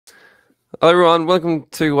Hello everyone, welcome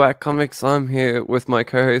to Whack Comics. I'm here with my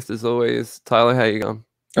co-host as always, Tyler. How you going?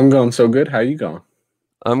 I'm going so good. How you going?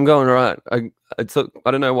 I'm going right. I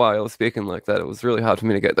don't know why I was speaking like that. It was really hard for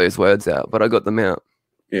me to get those words out, but I got them out.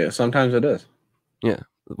 Yeah, sometimes it is. Yeah.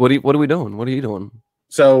 What are we doing? What are you doing?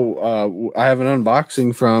 So I have an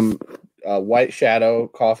unboxing from White Shadow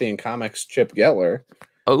Coffee and Comics Chip Gettler.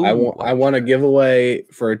 I Oh, want I want to give away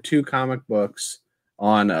for 2 comic books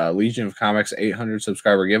on Legion of Comics 800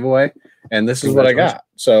 subscriber giveaway, and this is what I congratulations. got.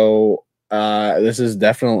 So this is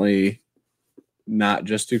definitely not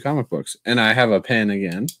just 2 comic books, and I have a pen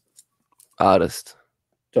again Artist.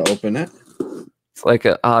 to open it. It's like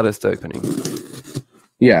an artist opening.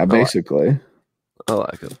 Yeah, I like, basically. I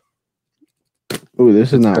like it. Ooh, this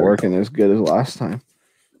is It's not very working as good as last time.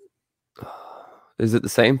 Is it the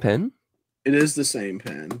same pen? It is the same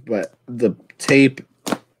pen, but the tape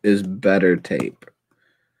is better tape.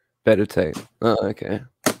 Better tape. Oh, okay.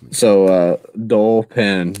 So dull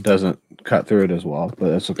pen doesn't cut through it as well, but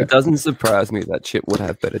that's okay. It doesn't surprise me that Chip would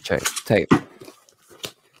have better tape.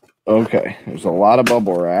 Okay, there's a lot of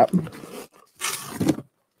bubble wrap.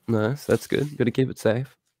 Nice, that's good. Got to keep it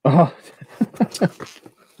safe. Oh.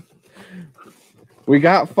 We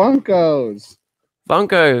got Funkos.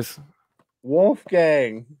 Funkos.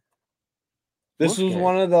 Wolfgang. This was Wolfgang.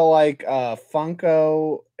 one of the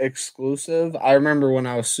Funko exclusive. I remember when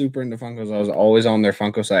I was super into Funkos, I was always on their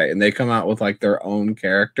Funko site, and they come out with like their own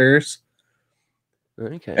characters.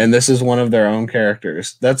 Okay. And this is one of their own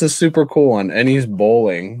characters. That's a super cool one. And he's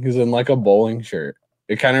bowling. He's in like a bowling shirt.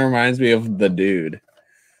 It kind of reminds me of the dude.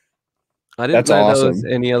 I didn't That's know there was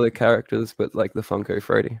awesome. any other characters but like the Funko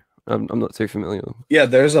Freddy. I'm not too familiar. Yeah,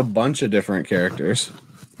 there's a bunch of different characters.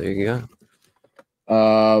 There you go.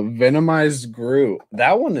 Venomized Groot.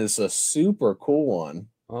 That one is a super cool one.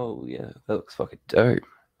 Oh yeah, that looks fucking dope.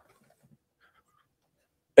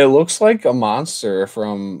 It looks like a monster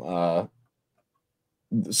from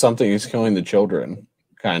something is killing the children,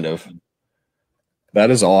 kind of.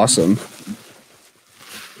 That is awesome.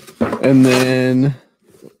 And then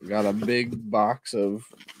got a big box of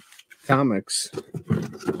comics.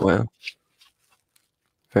 Wow.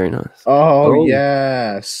 Very nice. Oh,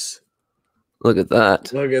 yes. Look at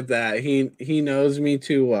that. Look at that. He knows me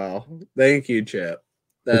too well. Thank you, Chip.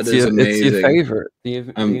 That It's is your amazing. favorite, the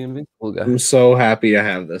Invincible guy. I'm so happy I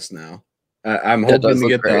have this now. I'm That hoping does to look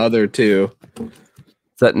get the great. other two.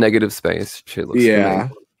 That negative space shit looks Yeah.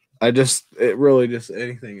 amazing. It really just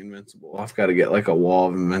anything Invincible. I've got to get like a wall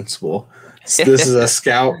of Invincible. This is a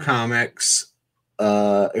Scout Comics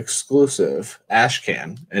exclusive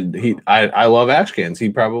Ashcan, and I love Ashcans. He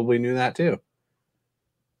probably knew that too.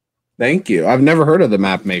 Thank you. I've never heard of the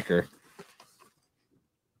map maker.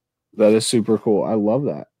 That is super cool. I love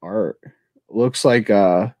that art. Looks like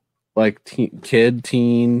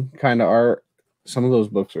teen kind of art. Some of those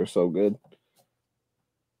books are so good.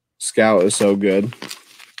 Scout is so good.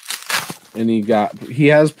 And he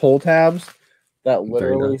has pull tabs that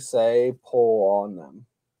literally say pull on them.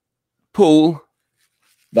 Pull.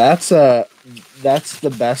 That's the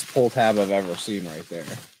best pull tab I've ever seen right there.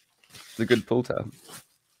 It's a good pull tab.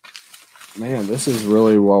 Man, this is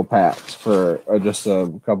really well packed for just a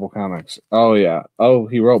couple comics. Oh yeah. Oh,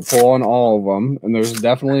 he wrote pull on all of them, and there's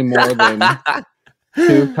definitely more than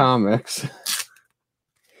 2 comics.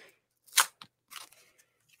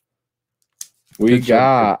 We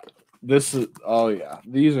got this is oh yeah,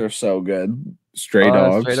 these are so good. Stray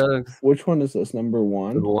Dogs. Stray Dogs. Which one is this? Number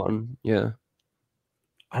 1? Number 1, yeah.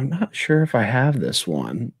 I'm not sure if I have this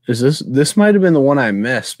one. This might have been the one I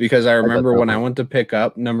missed because I remember when I went to pick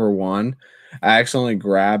up number 1, I accidentally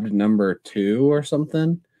grabbed number 2 or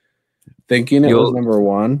something, thinking it was number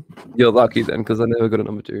 1. You're lucky then, because I never got a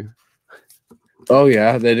number 2. Oh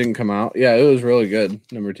yeah, they didn't come out. Yeah, it was really good.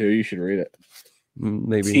 Number 2, you should read it.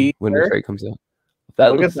 Maybe when the trade comes out.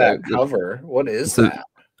 Look at that cover. What is that?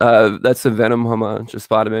 That's a Venom homage, a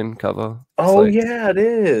Spider-Man cover. Oh yeah, it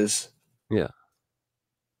is. Yeah.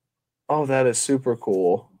 Oh, that is super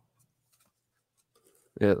cool.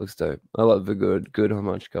 Yeah, it looks dope. I love the good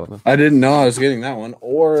homage cover. I didn't know I was getting that one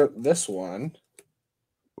or this one.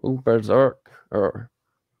 Oh, Berserk.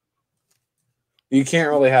 You can't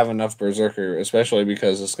really have enough Berserker, especially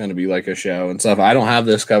because it's going to be like a show and stuff. I don't have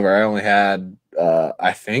this cover. I only had,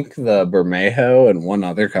 I think, the Bermejo and one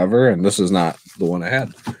other cover, and this is not the one I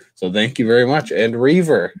had. So thank you very much. And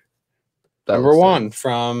Reaver, number 1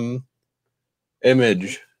 from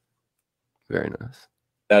Image. Very nice.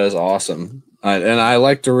 That is awesome. And I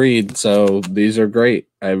like to read, so these are great.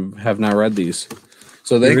 I have not read these.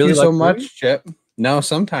 So thank you so much, Chip. No,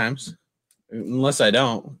 sometimes. Unless I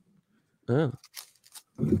don't. Oh.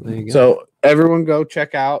 There you go. So everyone go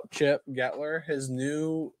check out Chip Getler. His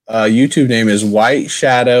new YouTube name is White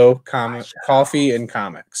Shadow Coffee and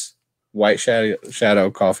Comics. White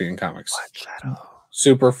Shadow Coffee and Comics. White Shadow.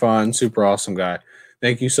 Super fun, super awesome guy.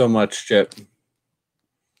 Thank you so much, Chip.